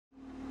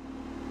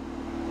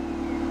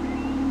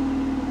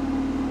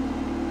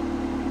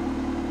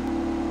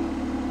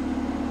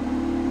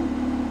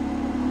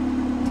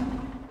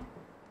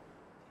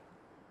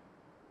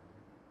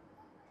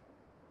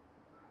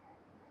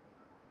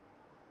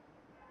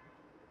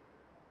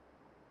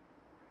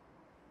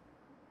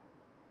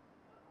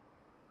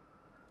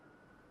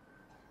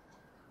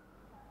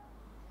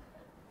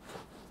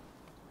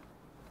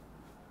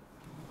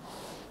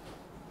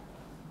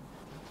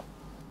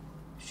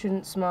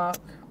Shouldn't smoke.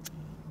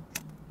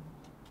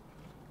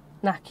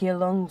 Knack your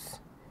lungs.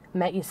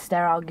 Make you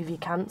sterile, give you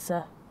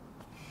cancer.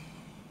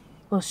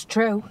 Well, it's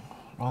true.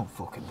 I don't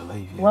fucking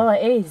believe you. Well,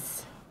 it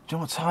is. Do you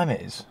know what time it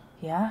is?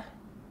 Yeah?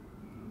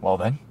 Well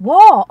then.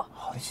 What?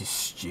 Oh, this is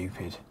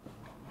stupid.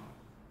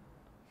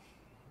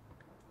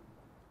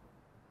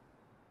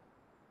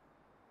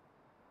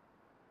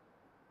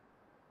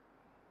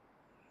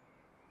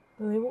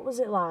 Billy, what was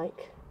it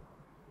like?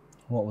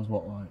 What was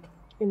what like?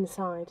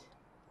 Inside.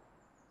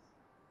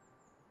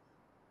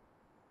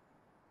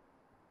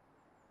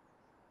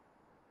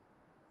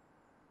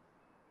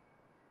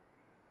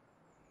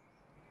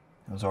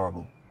 It was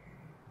horrible.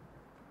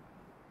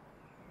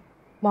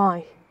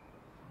 Why?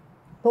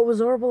 What was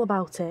horrible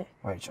about it?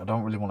 Rach, I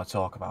don't really want to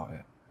talk about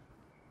it.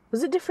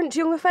 Was it different to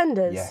young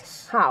offenders?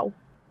 Yes. How?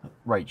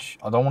 Rach,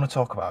 I don't want to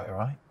talk about it,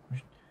 right?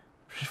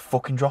 Just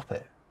fucking drop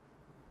it.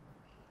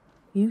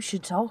 You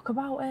should talk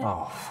about it.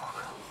 Oh,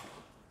 fuck.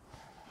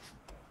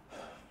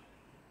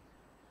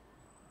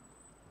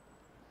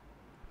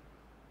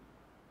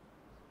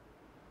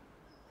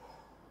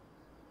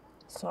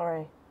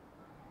 Sorry.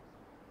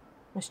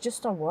 It's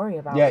just a worry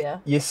about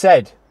Yeah, you. you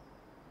said.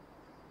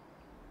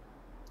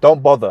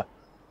 Don't bother.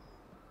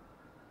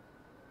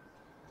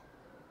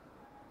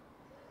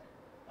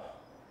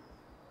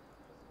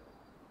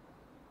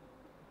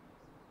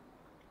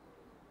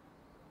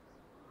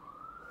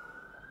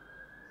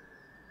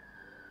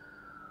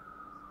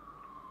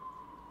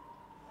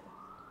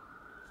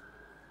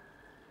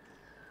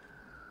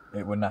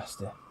 It were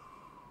nasty.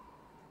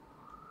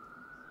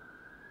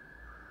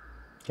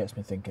 Gets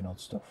me thinking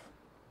odd stuff.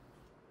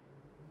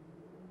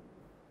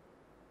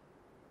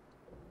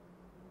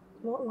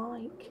 What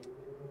like?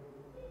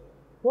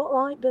 What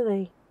like,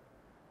 Billy?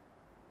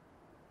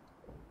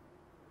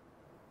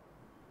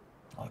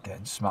 Like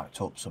getting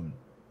smacked up some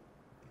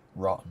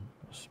rotten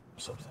or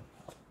something.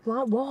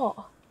 Like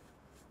what?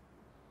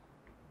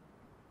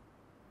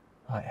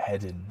 Like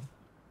heading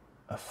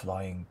a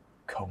flying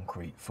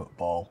concrete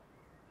football.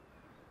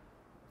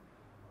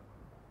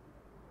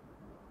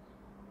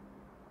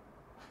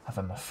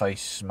 Having my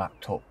face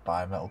smacked up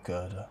by a metal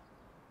girder.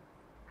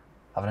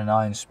 Having an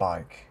iron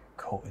spike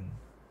cutting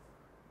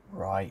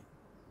right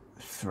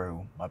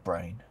through my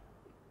brain.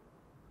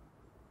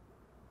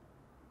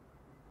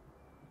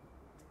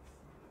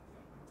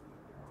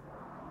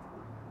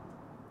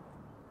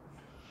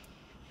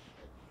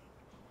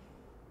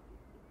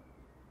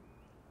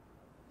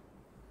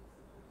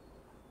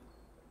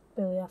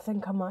 Billy, I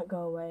think I might go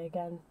away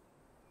again.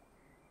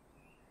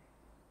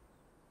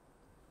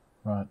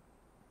 Right.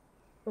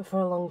 But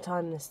for a long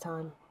time this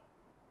time.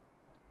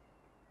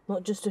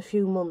 Not just a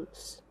few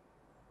months.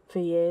 For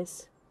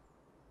years.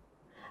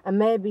 And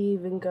maybe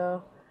even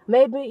go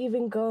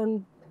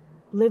and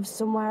live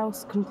somewhere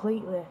else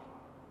completely.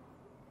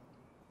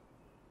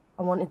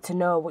 I wanted to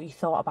know what you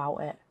thought about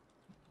it.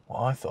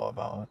 What I thought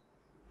about it?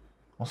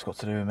 What's it got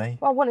to do with me?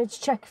 Well, I wanted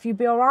to check if you'd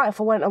be alright if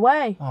I went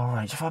away.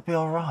 Alright, if I'd be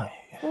alright.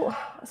 Well,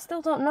 I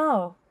still don't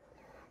know.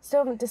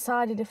 Still haven't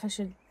decided if I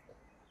should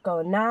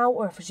go now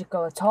or if I should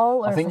go at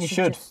all. Or I think if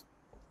you I should. Just...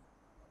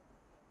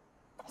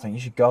 I think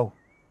you should go.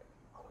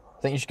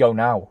 I think you should go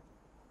now.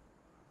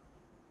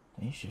 I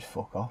think you should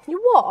fuck off. You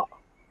what?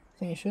 I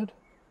think you should.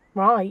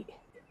 Right.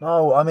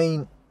 No, I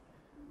mean,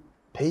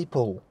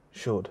 people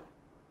should.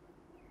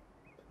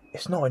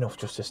 It's not enough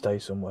just to stay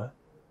somewhere.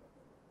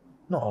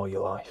 Not all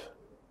your life.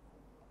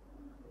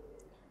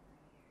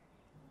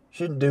 You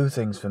shouldn't do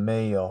things for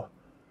me or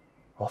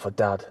for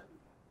Dad.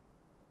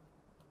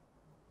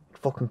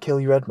 It'd fucking kill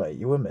your head, mate.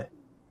 You with me?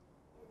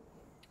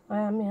 I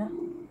am, yeah.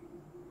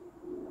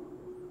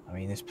 I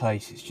mean, this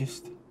place is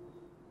just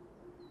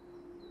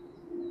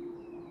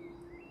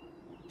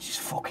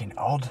fucking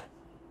odd.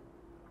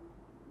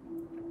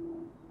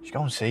 You should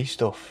go and see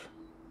stuff.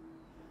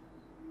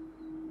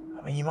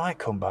 I mean, you might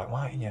come back,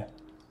 mightn't you?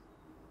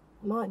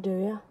 Might do,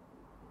 yeah.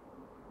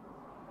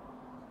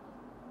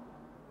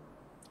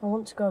 I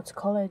want to go to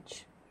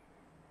college.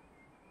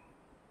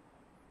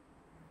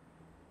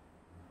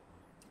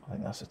 I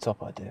think that's a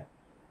top idea.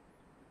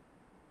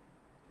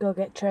 Go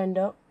get trained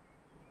up.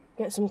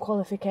 Get some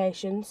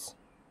qualifications.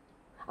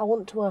 I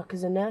want to work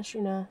as a nursery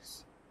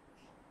nurse.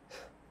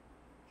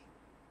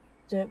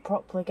 Do it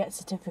properly, get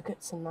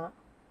certificates and that.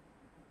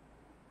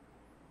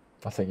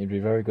 I think you'd be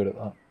very good at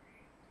that.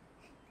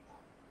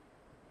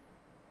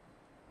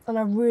 And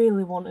I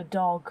really want a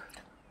dog.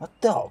 A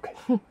dog?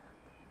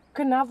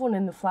 Couldn't have one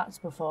in the flats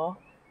before.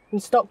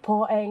 And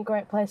Stockport ain't a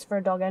great place for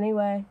a dog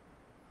anyway.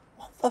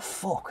 What the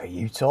fuck are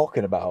you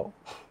talking about?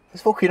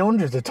 There's fucking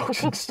hundreds of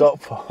dogs in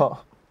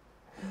Stockport.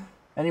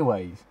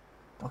 Anyways,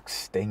 dogs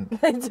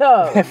stink. They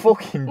don't. They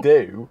fucking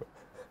do.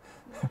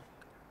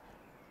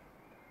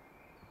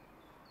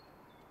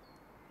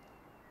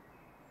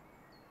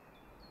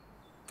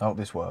 I hope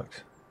this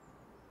works.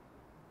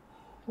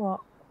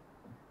 What?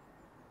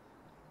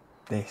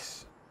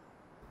 This.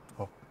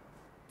 Or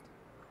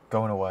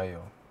going away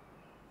or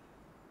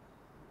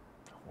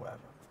whatever.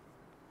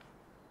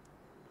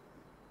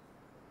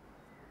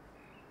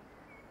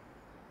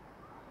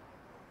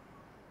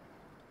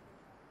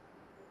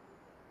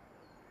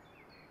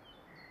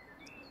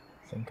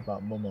 think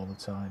about Mum all the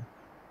time.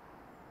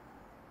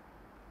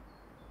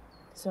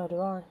 So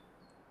do I.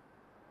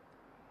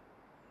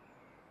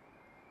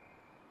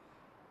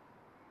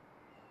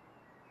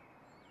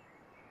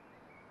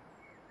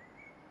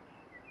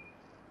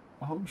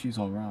 I hope she's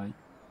alright.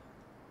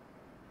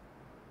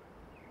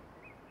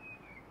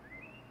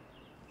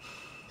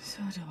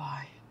 So do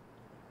I.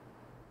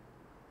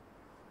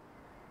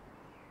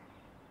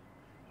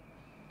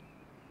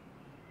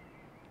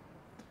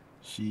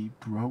 She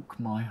broke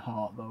my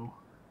heart though.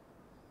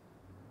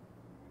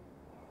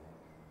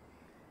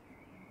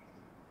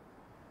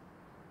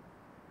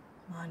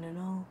 Mine and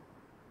all.